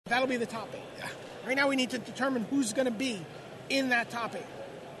That'll be the top 8. Right now we need to determine who's going to be in that top 8.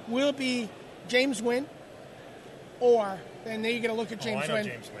 Will it be James Nguyen? Or, and then you're going to look at James Nguyen.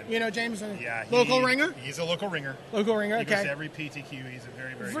 James Nguyen. You know James Nguyen? Yeah. Local ringer? He's a local ringer. Local ringer, okay. He goes to every PTQ. He's a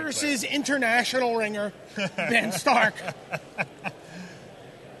very, very Versus international ringer, Ben Stark.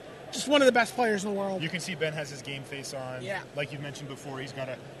 Just one of the best players in the world. You can see Ben has his game face on. Yeah. Like you mentioned before,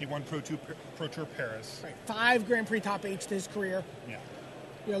 he won Pro Tour Paris. Right. 5 Grand Prix top 8s to his career. Yeah.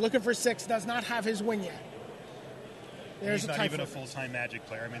 You know, looking for 6, does not have his win yet. He's not even a full-time Magic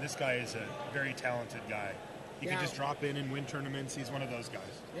player. I mean, this guy is a very talented guy. He can just drop in and win tournaments. He's one of those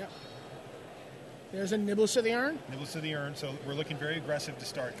guys. Yeah. There's a Nibbles to the Urn. Nibbles to the Urn, so we're looking very aggressive to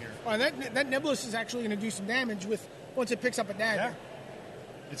start here. Oh, and that Nibbles is actually going to do some damage once it picks up a dagger.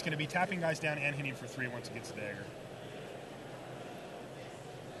 Yeah. It's going to be tapping guys down and hitting for 3 once it gets a dagger.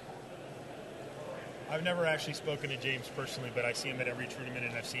 I've never actually spoken to James personally, but I see him at every tournament,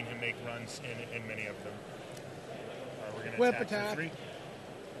 and I've seen him make runs in many of them. We're going to attack for 3.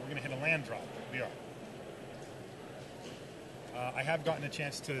 We're going to hit a land drop. We are. I have gotten a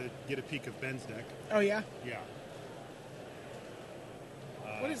chance to get a peek of Ben's deck. Oh, yeah? Yeah.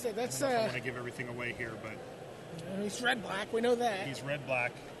 What is it? That's I don't want to give everything away here, but... He's red-black. We know that. He's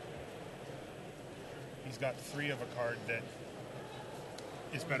red-black. He's got 3 of a card that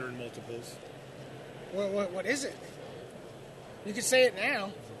is better in multiples. What is it? You can say it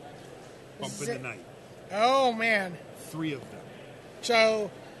now. Bump in the night. Oh, man. 3 of them.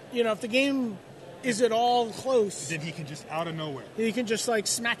 So, you know, if the game is at all close... Then he can just, out of nowhere... He can just, like,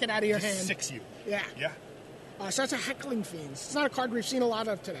 smack it out of your hand. 6 you. Yeah. Yeah. So that's a Heckling Fiends. It's not a card we've seen a lot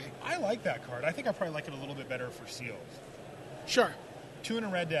of today. I like that card. I think I probably like it a little bit better for seals. Sure. 2 and a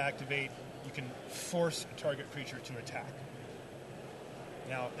red to activate. You can force a target creature to attack.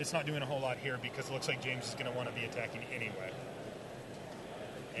 Now, it's not doing a whole lot here because it looks like James is going to want to be attacking anyway.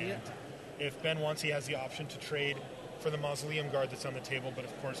 And if Ben wants, he has the option to trade for the Mausoleum Guard that's on the table, but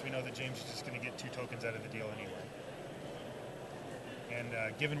of course we know that James is just going to get 2 tokens out of the deal anyway.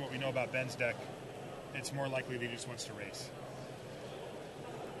 And given what we know about Ben's deck, it's more likely that he just wants to race.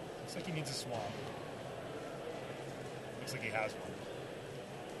 Looks like he needs a swamp. Looks like he has one.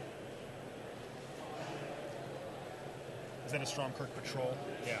 Is that a Stromkirk Patrol?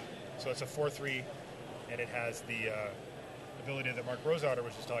 Yeah. So it's a 4/3, and it has the ability that Mark Rosewater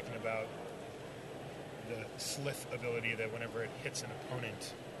was just talking about, the Slith ability that whenever it hits an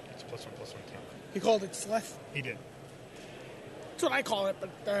opponent, it's +1/+1 counter. He called it Slith? He did. That's what I call it,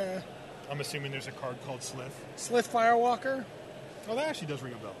 but... I'm assuming there's a card called Slith. Slith Firewalker? Oh, that actually does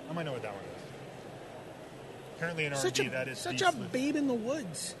ring a bell. I might know what that one is. Apparently in RNG, that is such a babe in the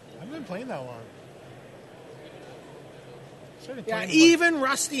woods. I haven't been playing that long. Yeah, even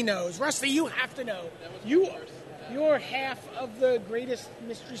Rusty knows. Rusty, you have to know. You're half of the greatest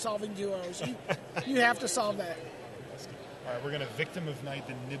mystery-solving duos. You have to solve that. All right, we're going to Victim of Night,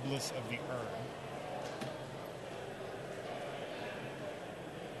 the Niblis of the Urn.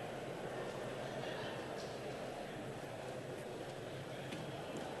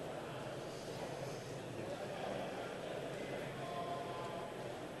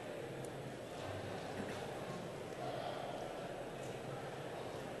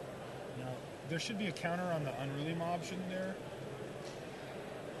 There should be a counter on the Unruly Mob, shouldn't there?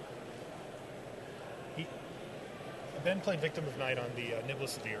 Ben played Victim of Night on the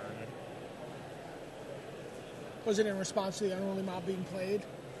Niblis of the Urn. Was it in response to the Unruly Mob being played?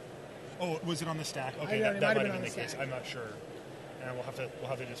 Oh, was it on the stack? Okay, that might have been the case. I'm not sure. And we'll have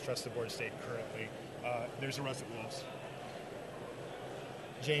to just trust the board state currently. There's a Russet Wolves.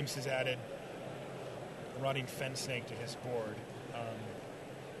 James has added a Rotting Fen Snake to his board.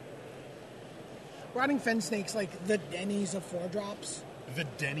 Rotting Fen Snake's like the Denny's of 4-drops. The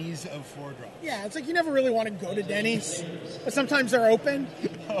Denny's of 4-drops. Yeah, it's like you never really want to go to Denny's, but sometimes they're open.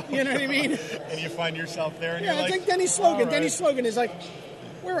 You know what I mean? And you find yourself there, and you're like, it's like Denny's slogan. Right. Denny's slogan is like,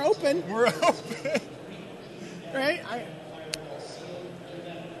 "We're open." We're open. Right? All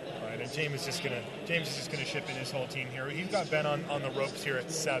right, and James is just gonna ship in his whole team here. He's got Ben on the ropes here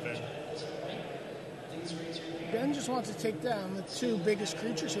at 7. Ben just wants to take down the 2 biggest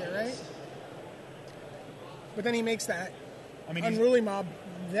creatures here, right? But then he makes that Unruly Mob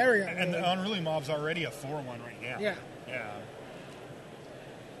very unruly. And the Unruly Mob's already a 4/1 right now. Yeah. Yeah.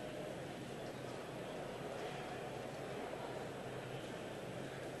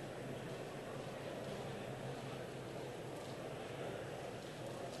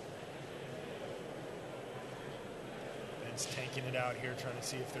 Ben's tanking it out here, trying to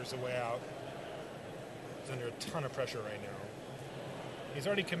see if there's a way out. He's under a ton of pressure right now. He's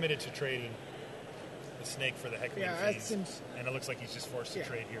already committed to trading. the snake for the heckling Yeah, that fiends. seems... And it looks like he's just forced to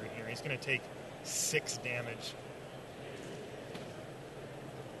trade here and here. He's going to take 6 damage.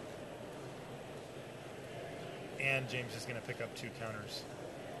 And James is going to pick up 2 counters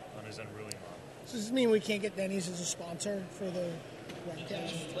on his Unruly Mob. So does this mean we can't get Denny's as a sponsor for the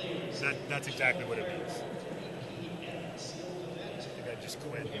webcast? That's exactly what it means. I think I just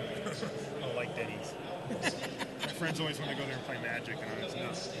quit. I don't like Denny's. My friends always want to go there and play Magic, and it's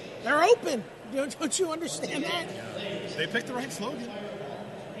nuts. They're open. Don't you understand that? Yeah. They picked the right slogan.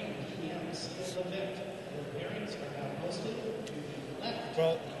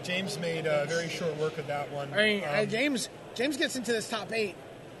 Well, James made very short work of that one. I mean, James gets into this top 8.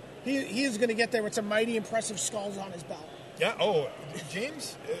 He is going to get there with some mighty impressive skulls on his belt. Yeah. Oh,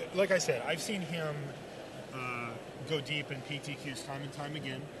 James. Like I said, I've seen him go deep in PTQs time and time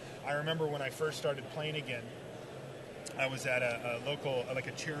again. I remember when I first started playing again, I was at a local, like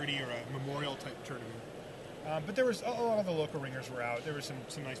a charity or a memorial type tournament. But there was a lot of the local ringers were out. There were some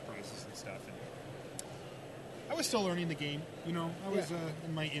nice prizes and stuff. And I was still learning the game. You know, I was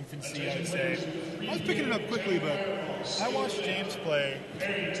in my infancy, I would say. I was picking it up quickly, but I watched James play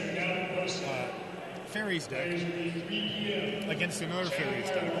Fairies deck against another Fairies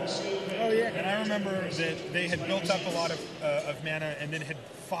deck. Oh, yeah. And I remember that they had built up a lot of mana and then had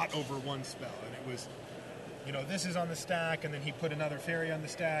fought over one spell. And it was, you know, this is on the stack, and then he put another fairy on the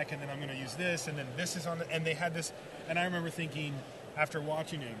stack, and then I'm going to use this, and then this is on the... And they had this... And I remember thinking, after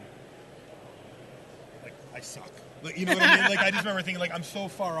watching him, like, I suck. Like, you know what I mean? Like, I just remember thinking, like, I'm so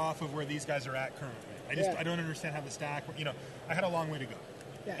far off of where these guys are at currently. I don't understand how the stack... You know, I had a long way to go.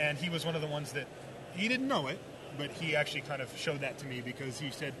 Yeah. And he was one of the ones that... He didn't know it, but he actually kind of showed that to me because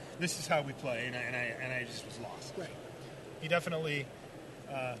he said, this is how we play, and I just was lost. Right. He definitely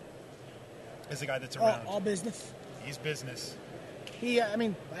is a guy that's around. All business. He's business.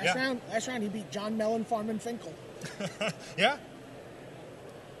 Last round he beat John Mellon, Farman Finkel. Yeah.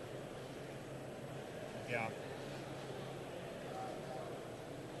 Yeah.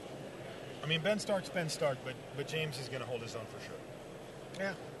 I mean, Ben Stark's Ben Stark, but James is going to hold his own for sure.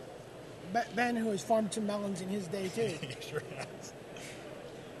 Yeah. Ben, who has farmed some melons in his day, too. He sure has.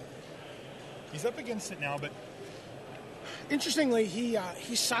 He's up against it now, but... Interestingly, he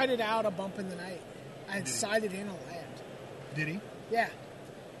sided out a bump in the night and sided in a land. Did he? Yeah.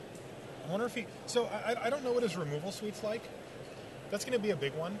 I wonder if he... So, I don't know what his removal suite's like. That's going to be a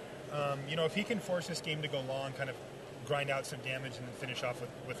big one. You know, if he can force this game to go long, kind of grind out some damage and then finish off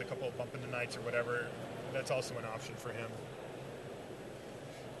with a couple of bump in the nights or whatever, that's also an option for him.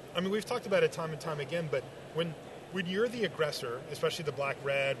 I mean, we've talked about it time and time again, but when you're the aggressor, especially the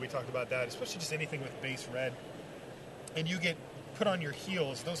black-red, we talked about that, especially just anything with base red, and you get put on your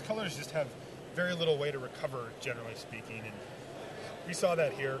heels, those colors just have very little way to recover, generally speaking, and we saw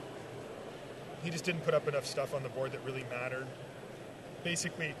that here. He just didn't put up enough stuff on the board that really mattered.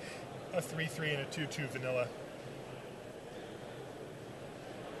 Basically, a 3-3 and a 2-2 vanilla.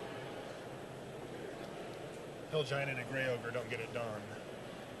 Hill Giant and a Grey Ogre don't get it done.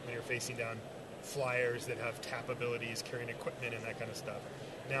 When you're facing down flyers that have tap abilities, carrying equipment, and that kind of stuff.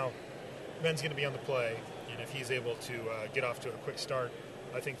 Now, Ben's going to be on the play, and if he's able to get off to a quick start,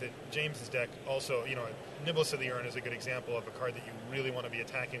 I think that James's deck also, you know, Niblis of the Urn is a good example of a card that you really want to be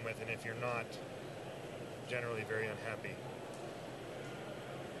attacking with, and if you're not, generally very unhappy.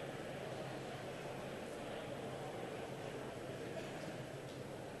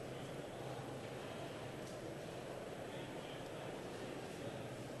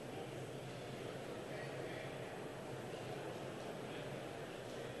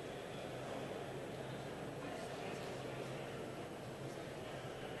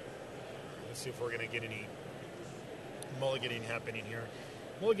 See if we're going to get any mulliganing happening here.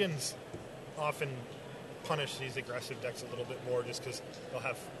 Mulligans often punish these aggressive decks a little bit more just because they'll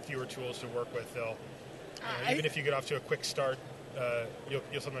have fewer tools to work with. They'll even if you get off to a quick start, you'll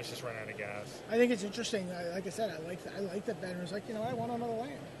sometimes just run out of gas. I think it's interesting. Like I said, I like that Ben was like, you know, I want another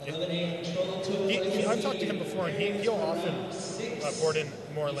land. I've talked to him before, and he'll often board in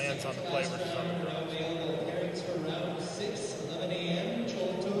more lands on the play versus on the draw.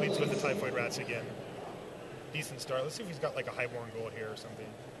 Leads with the Typhoid Rats again. Decent start. Let's see if he's got like a Highborn Gold here or something.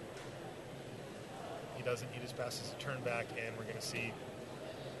 He doesn't. He just passes a turn back, and we're going to see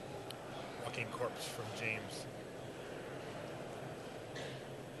Walking Corpse from James.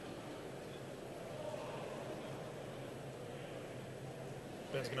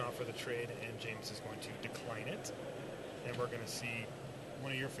 Ben's going to offer the trade, and James is going to decline it. And we're going to see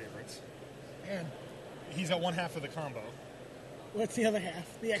one of your favorites. Man. He's at one half of the combo. What's the other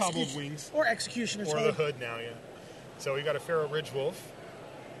half? The Cobbled Wings. Or Executioner's Or Hood. the Hood now, yeah. So we got a Pharaoh Ridge Wolf.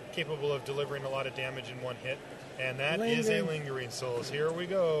 capable of delivering a lot of damage in one hit. And that is a Lingering Souls. Here we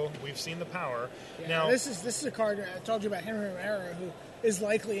go. We've seen the power. Yeah, now, this is a card I told you about, Henry Romero, who is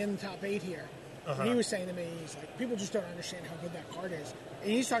likely in the top 8 here. And he was saying to me, he's like, people just don't understand how good that card is.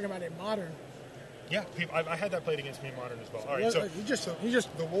 And he's talking about it in Modern. Yeah, I had that played against me in Modern as well. All right, so he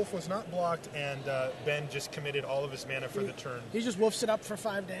just the wolf was not blocked, and Ben just committed all of his mana for the turn. He just wolfs it up for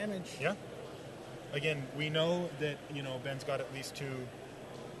 5 damage. Yeah. Again, we know that Ben's got at least 2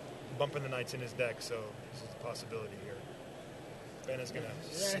 Bumping the Knights in his deck, so this is a possibility here. Ben is going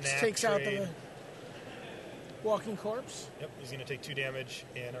to snap takes trade. Out the Walking Corpse. Yep, he's going to take 2 damage.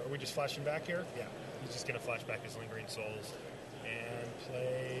 And are we just flashing back here? Yeah, he's just going to flash back his Lingering Souls and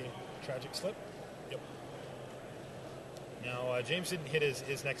play Tragic Slip. Yep. Now, James didn't hit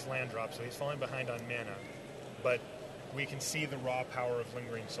his next land drop, so he's falling behind on mana. But we can see the raw power of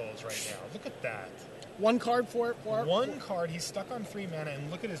Lingering Souls right now. Look at that. 1 card for one card. He's stuck on 3 mana, and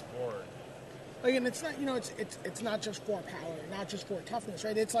look at his board. Like, and it's not, it's not just for power, not just for toughness,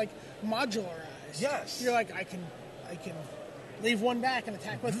 right? It's like modularized. Yes. You're like, I can leave 1 back and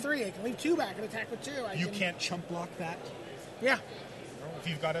attack with 3. I can leave 2 back and attack with 2. You can't chump block that. Yeah. If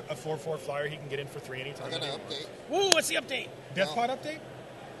you've got a 4/4 flyer, he can get in for 3 anytime. I got an update. Whoa, what's the update? Death Pod update?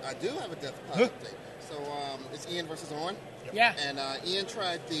 I do have a Death Pod update. So it's Ian versus Owen. Yep. Yeah. And Ian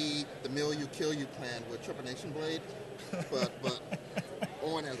tried the mill you kill you plan with Trepanation Blade, but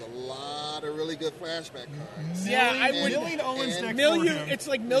Owen has a lot of really good flashback cards. Yeah, I would milling Owen's deck mill for you. him. It's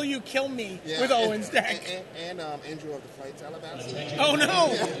like mill you kill me with Owen's deck. And Andrew of the Flights, Alabama. Oh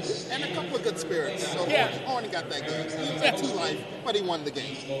no! Yeah. And a couple of good spirits. So Owen got that game. He's at 2 life, but he won the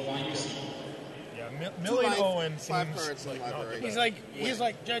game. Yeah, milling Owen 5 seems cards in the like library. He's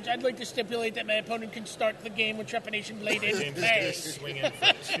like, Judge, I'd like to stipulate that my opponent can start the game with Trepanation Blade in James play. is swinging for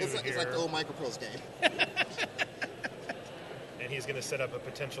 2 It's like the old Microprose game. And he's going to set up a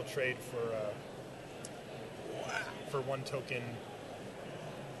potential trade for 1 token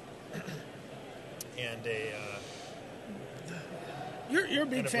and a. You're a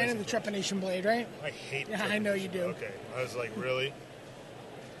big fan of the Trepanation Blade, right? I hate. Yeah, I know you do. Okay, I was like, really?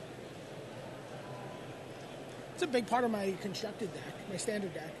 It's a big part of my constructed deck, my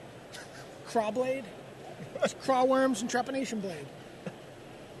standard deck. Craw Blade, it's Craw Worms and Trepanation Blade.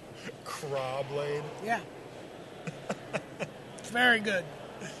 Craw Blade. Yeah. It's very good.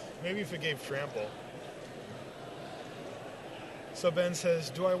 Maybe if it gave trample. So Ben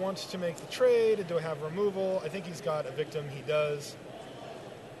says, do I want to make the trade? Do I have removal? I think he's got a victim. He does.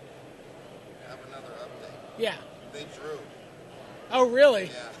 I have another update. Yeah. They drew. Oh, really?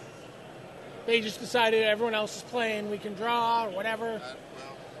 Yeah. They just decided everyone else is playing, we can draw or whatever.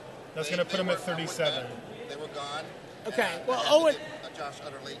 That's going to put him at 37. They were gone. Okay, well, I had to Owen... get a Josh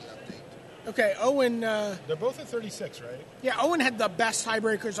Utterlayton update. Okay, Owen... They're both at 36, right? Yeah, Owen had the best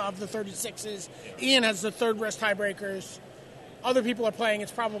tiebreakers of the 36s. Yeah. Ian has the 3rd best tiebreakers. Other people are playing,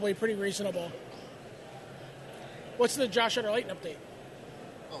 it's probably pretty reasonable. What's the Josh Utterlayton update?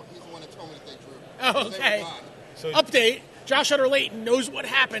 Oh, he's the one that told me that they drew. Oh, okay. So, update, Josh Utterlayton knows what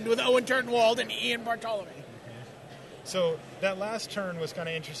happened with Owen Turtenwald and Ian Bartolome. So that last turn was kind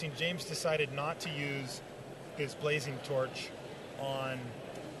of interesting. James decided not to use his Blazing Torch on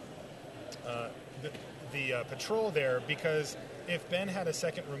the patrol there because if Ben had a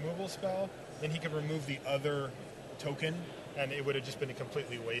second removal spell, then he could remove the other token, and it would have just been a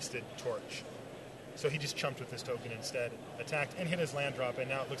completely wasted torch. So he just chumped with this token instead, attacked, and hit his land drop, and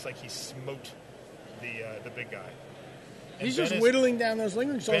now it looks like he smote the big guy. And he's just whittling down those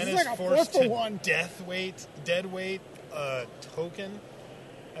Lingering Souls. Ben It's like a 4-for-1. Dead weight token.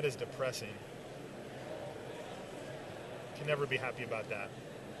 That is depressing. Can never be happy about that.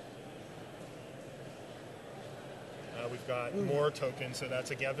 We've got more tokens, so that's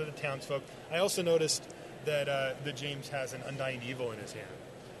a Gather the Townsfolk. I also noticed that the James has an Undying Evil in his hand.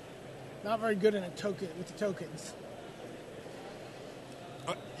 Not very good in a token with the tokens.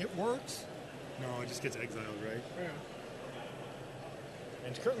 It works. No, it just gets exiled, right? Yeah.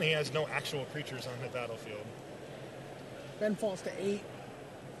 And currently he has no actual creatures on the battlefield. Ben falls to 8.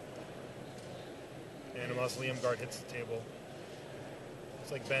 And a Mausoleum Guard hits the table.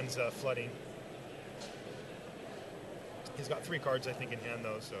 It's like Ben's flooding. He's got 3 cards, I think, in hand,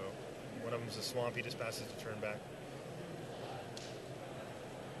 though, so one of them's a swamp. He just passes the turn back.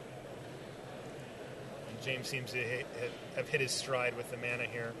 And James seems to have hit his stride with the mana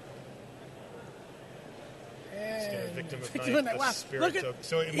here. He's going to Victim of Night, a Spirit token.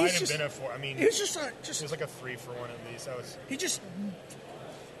 So it might have been a 4. I mean, it was it was like a 3 for one of these. He just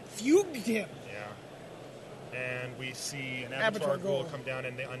fugued him. Yeah. And we see an Abattoir Ghoul come down,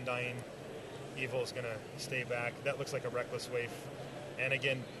 and the Undying Evil is going to stay back. That looks like a Reckless Waif. And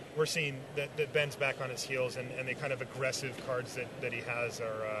again, we're seeing that Ben's back on his heels, and the kind of aggressive cards that he has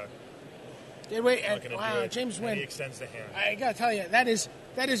are. Wow, James Nguyen. He extends the hand. I gotta tell you, that is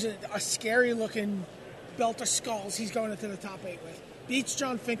a scary looking belt of skulls he's going into the top 8 with. Beats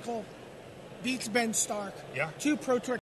John Finkel, beats Ben Stark. Yeah. 2 Pro Tour